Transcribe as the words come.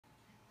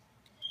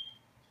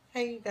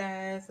Hey you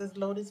guys, it's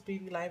Lotus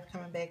Beauty Life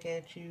coming back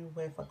at you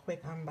with a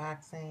quick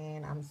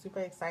unboxing. I'm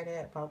super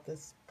excited about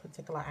this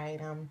particular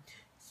item,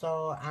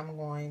 so I'm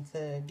going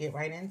to get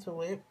right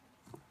into it.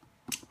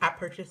 I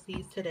purchased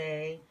these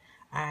today.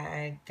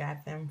 I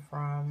got them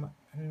from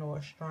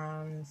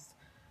Nordstrom's,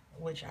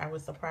 which I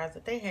was surprised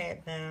that they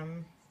had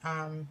them.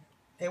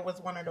 It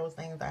was one of those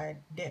things I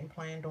didn't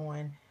plan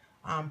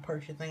on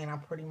purchasing, and I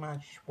pretty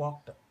much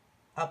walked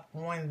up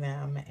on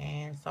them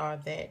and saw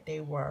that they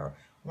were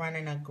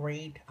running a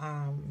great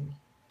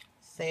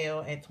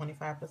sale at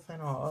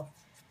 25% off,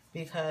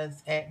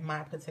 because at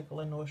my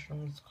particular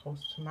Nordstrom's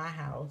close to my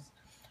house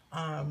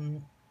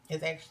um,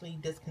 is actually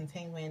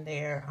discontinuing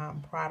their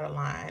Prada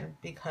line,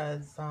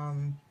 because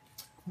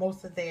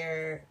most of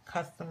their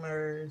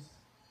customers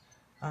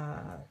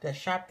that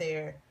shop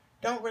there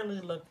don't really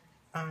look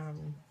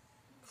um,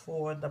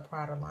 for the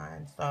Prada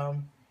line.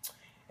 So,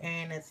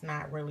 and it's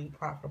not really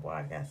profitable,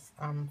 I guess,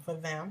 for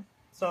them.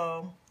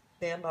 So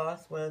their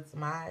loss was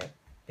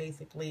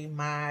basically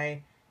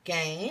my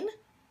gain.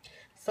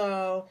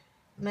 So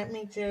let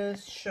me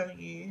just show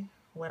you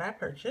what I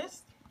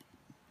purchased.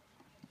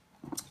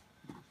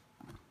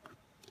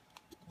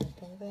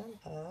 Open them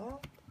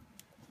up.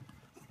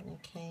 And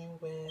it came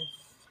with,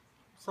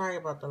 sorry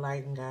about the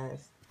lighting,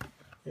 guys.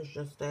 It's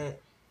just that,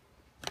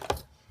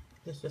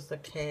 it's just a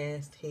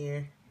cast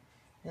here.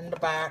 In the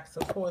box,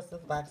 of course,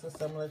 this box is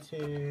similar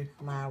to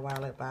my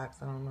wallet box.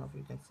 I don't know if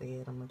you can see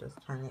it. I'm going to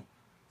just turn it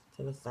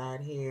to the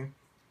side here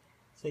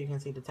so you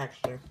can see the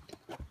texture.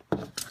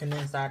 And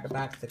inside the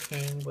box, it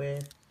came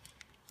with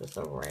just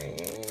a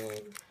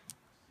rag.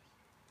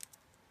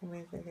 I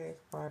mean, it has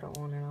Prada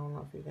on it. I don't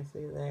know if you can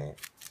see that.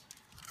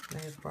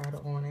 It has Prada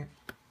on it.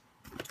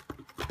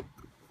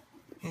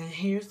 And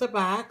here's the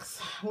box,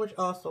 which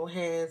also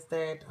has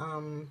that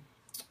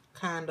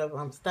kind of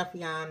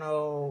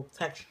stuffiano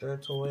texture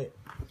to it,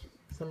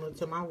 similar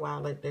to my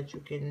wallet that you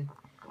can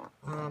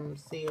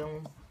see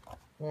on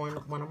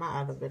one of my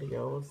other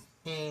videos.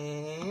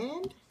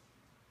 And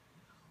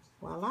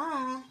voila!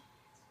 I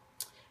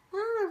don't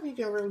know if you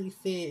can really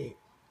see it,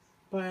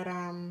 but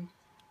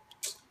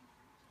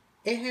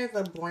it has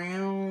a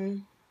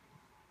brown,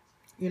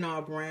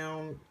 a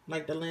brown,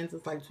 like the lens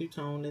is like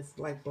two-tone. It's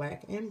like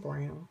black and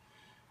brown,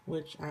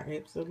 which I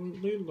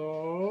absolutely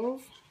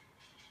love.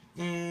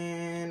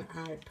 And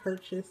I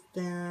purchased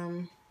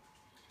them.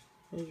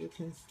 As you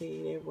can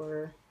see,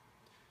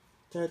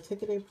 the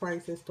ticketed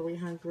price is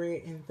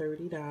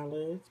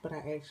 $330, but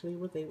I actually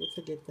was able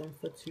to get them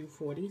for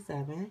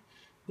 $247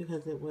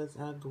 because it was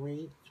a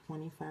great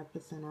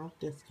 25% off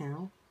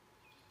discount,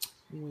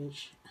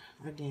 which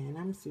again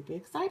I'm super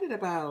excited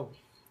about.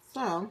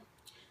 So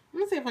let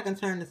me see if I can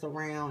turn this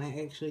around and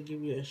actually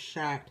give you a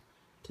shot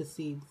to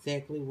see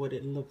exactly what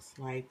it looks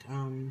like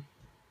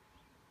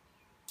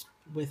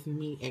with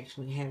me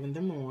actually having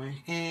them on.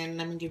 And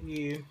let me give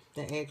you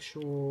the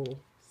actual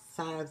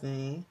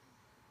sizing.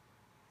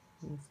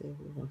 Let me see if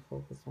we can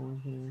focus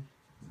on here.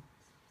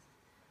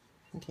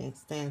 I can't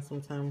stand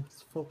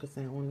sometimes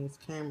focusing on these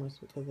cameras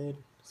because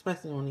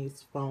especially on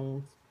these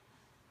phones.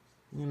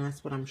 And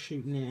that's what I'm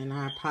shooting in. And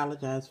I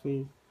apologize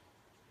for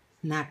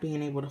not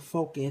being able to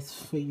focus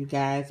for you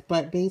guys.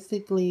 But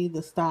basically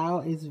the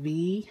style is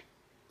VPR,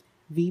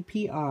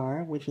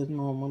 which is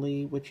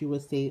normally what you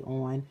would see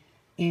on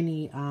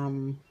any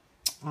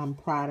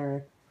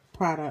Prada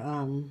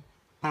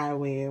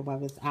eyewear,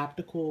 whether it's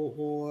optical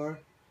or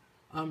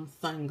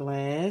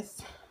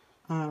sunglass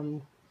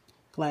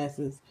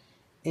glasses.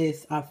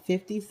 It's a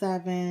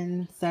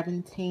 57,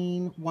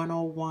 17,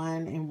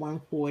 101, and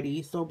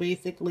 140. So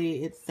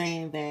basically it's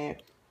saying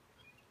that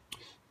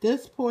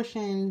this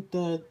portion,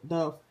 the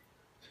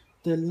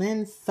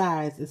lens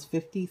size is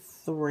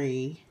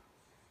 53,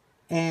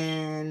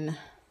 and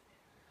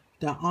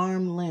the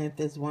arm length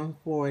is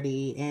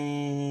 140,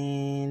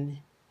 and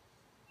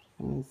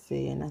let me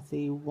see, and I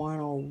see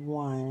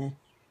 101,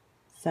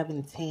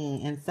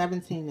 17, and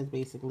 17 is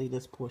basically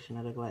this portion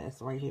of the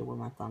glass right here where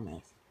my thumb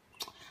is.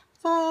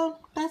 So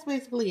that's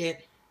basically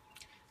it.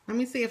 Let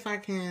me see if I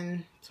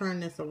can turn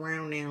this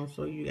around now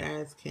so you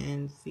guys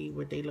can see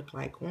what they look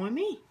like on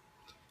me.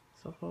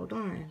 So hold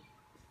on.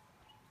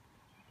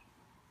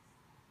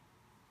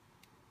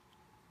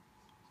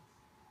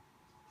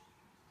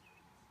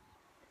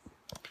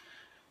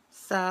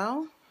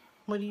 So,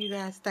 what do you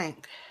guys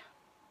think?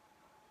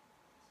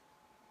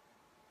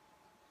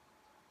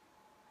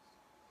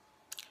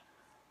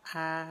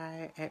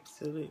 I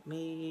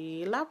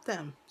absolutely love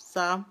them.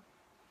 So,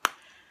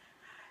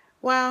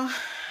 well,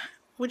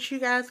 what you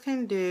guys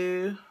can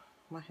do,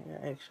 my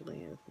hair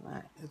actually is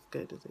not as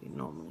good as it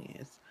normally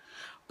is,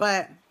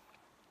 but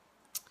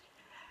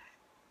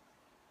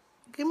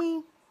give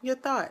me your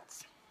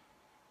thoughts.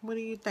 What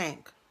do you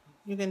think?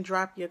 You can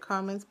drop your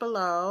comments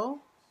below.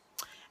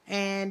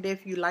 And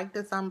if you like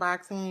this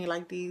unboxing, you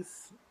like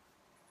these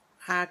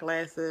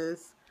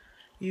eyeglasses,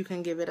 you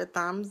can give it a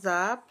thumbs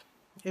up.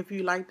 If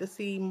you like to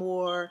see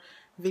more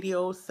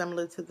videos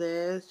similar to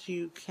this,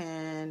 you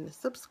can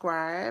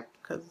subscribe,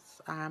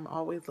 because I'm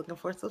always looking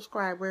for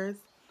subscribers.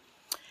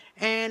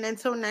 And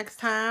until next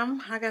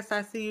time, I guess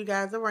I see you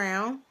guys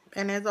around.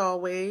 And as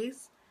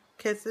always,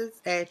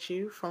 kisses at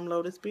you from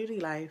Lotus Beauty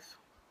Life.